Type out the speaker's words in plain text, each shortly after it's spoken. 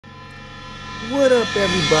What up,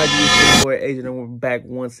 everybody? It's your boy Adrian, and we're back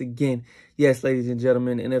once again. Yes, ladies and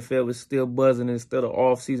gentlemen, NFL is still buzzing. It's still the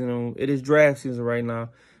off season. It is draft season right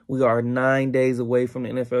now. We are 9 days away from the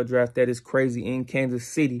NFL draft. That is crazy in Kansas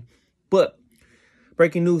City. But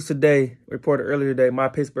breaking news today, reported earlier today, my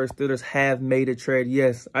Pittsburgh Steelers have made a trade.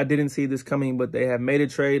 Yes, I didn't see this coming, but they have made a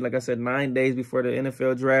trade. Like I said, 9 days before the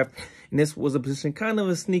NFL draft. And this was a position, kind of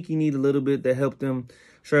a sneaky need a little bit that helped them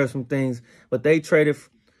share some things. But they traded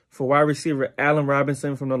for wide receiver Allen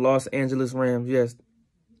Robinson from the Los Angeles Rams. Yes,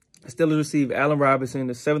 the Steelers received Allen Robinson,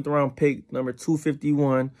 the 7th round pick, number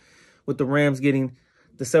 251, with the Rams getting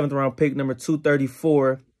the 7th round pick, number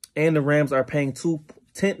 234. And the Rams are paying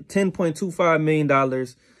 $10.25 million of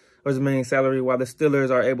his remaining salary, while the Steelers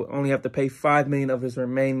are only have to pay $5 million of his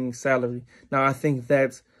remaining salary. Now, I think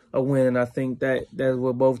that's a win, and I think that's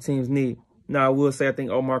what both teams need. Now, I will say I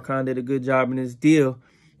think Omar Khan did a good job in this deal.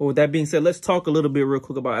 But with that being said, let's talk a little bit real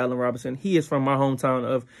quick about Allen Robinson. He is from my hometown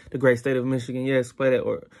of the great state of Michigan. Yes, played at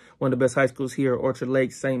one of the best high schools here, Orchard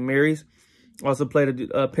Lake, St. Mary's. Also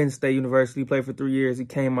played at Penn State University, played for 3 years. He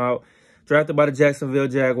came out, drafted by the Jacksonville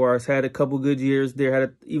Jaguars, had a couple good years there,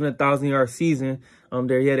 had even a 1,000-yard season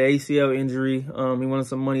there. He had an ACL injury. He wanted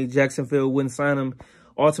some money. Jacksonville wouldn't sign him.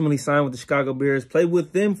 Ultimately signed with the Chicago Bears. Played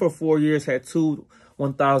with them for 4 years, had 2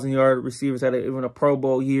 1,000-yard receivers, had even a Pro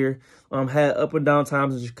Bowl year. Had up and down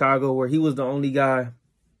times in Chicago where he was the only guy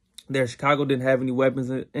there. Chicago didn't have any weapons.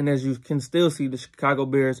 And as you can still see, the Chicago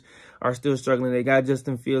Bears are still struggling. They got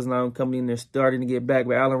Justin Fields now coming in. They're starting to get back.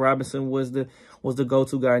 But Allen Robinson was the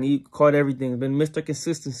go-to guy, and he caught everything. He's been Mr.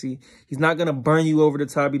 Consistency. He's not going to burn you over the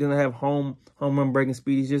top. He doesn't have home run breaking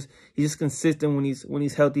speed. He's just consistent when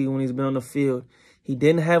he's healthy, when he's been on the field. He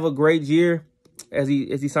didn't have a great year. As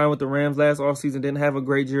he signed with the Rams last offseason, didn't have a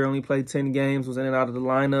great year, only played 10 games, was in and out of the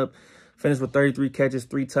lineup, finished with 33 catches,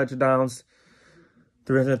 3 touchdowns,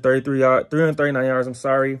 339 yards,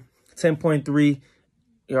 10.3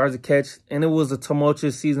 yards a catch. And it was a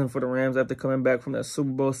tumultuous season for the Rams after coming back from that Super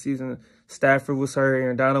Bowl season. Stafford was hurt,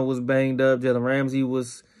 Aaron Donald was banged up, Jalen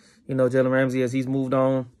Ramsey as he's moved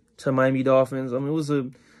on to Miami Dolphins. I mean, it was a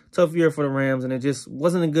tough year for the Rams, and it just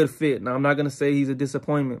wasn't a good fit. Now, I'm not going to say he's a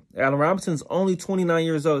disappointment. Allen Robinson's only 29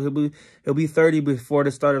 years old. He'll be 30 before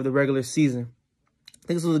the start of the regular season. I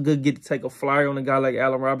think this was a good get to take a flyer on a guy like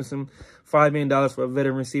Allen Robinson. $5 million for a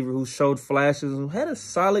veteran receiver who showed flashes and had a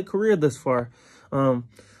solid career thus far. So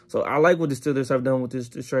I like what the Steelers have done with this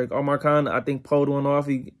trade. Omar Khan, I think, pulled one off.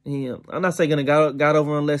 I'm not saying got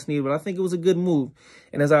over on less need, but I think it was a good move.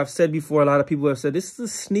 And as I've said before, a lot of people have said this is a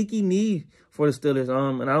sneaky need for the Steelers.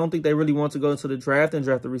 And I don't think they really want to go into the draft and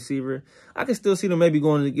draft a receiver. I can still see them maybe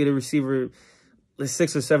going to get a receiver the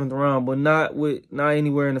 6th or 7th round, but not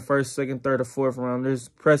anywhere in the 1st, 2nd, 3rd, or 4th round. There's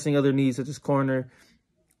pressing other needs such as corner,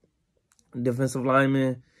 defensive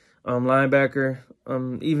lineman, linebacker,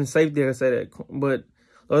 even safety. I say that, but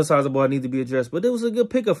the other sides of the ball need to be addressed. But it was a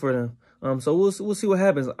good pickup for them. So we'll see what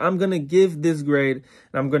happens. I'm gonna give this grade,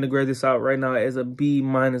 and I'm gonna grade this out right now as a B-.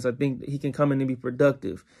 I think he can come in and be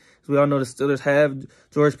productive. As we all know, the Steelers have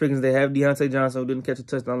George Pickens. They have Deontay Johnson, who didn't catch a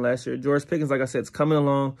touchdown last year. George Pickens, like I said, is coming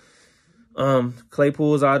along.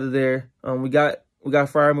 Claypool's out of there. We got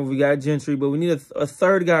Freiermuth, we got Gentry, but we need a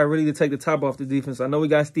third guy really to take the top off the defense. I know we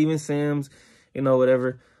got Steven Sims,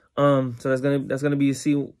 whatever. So that's gonna be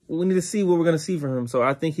we need to see what we're gonna see from him. So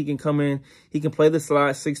I think he can come in. He can play the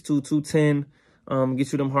slot, 6'2", 210.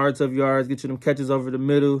 Get you them hard tough yards, get you them catches over the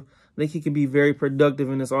middle. I think he can be very productive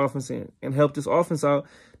in this offense and help this offense out.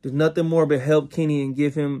 There's nothing more but help Kenny and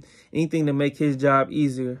give him anything to make his job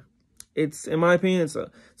easier. It's, in my opinion, it's a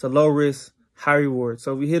low risk, high reward.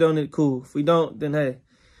 So if we hit on it, cool. If we don't, then hey.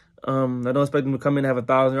 I don't expect him to come in and have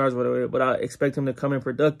 1,000 yards or whatever, but I expect him to come in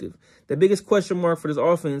productive. The biggest question mark for this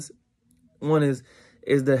offense, one is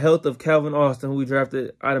the health of Calvin Austin, who we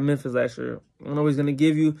drafted out of Memphis last year. I don't know what he's going to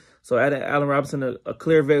give you. So adding Allen Robinson, a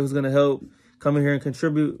clear vet who's going to help come in here and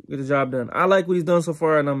contribute, get the job done. I like what he's done so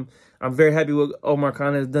far, and I'm very happy with what Omar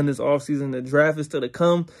Khan has done this offseason. The draft is still to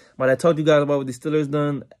come, but I talked to you guys about what the Steelers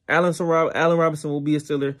done. Allen Robinson will be a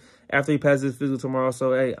Steeler after he passes his physical tomorrow.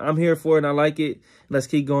 So, hey, I'm here for it, and I like it. Let's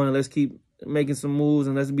keep going, and let's keep making some moves,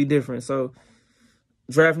 and let's be different. So,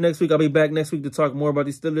 draft next week. I'll be back next week to talk more about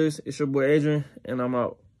the Steelers. It's your boy Adrian, and I'm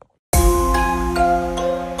out.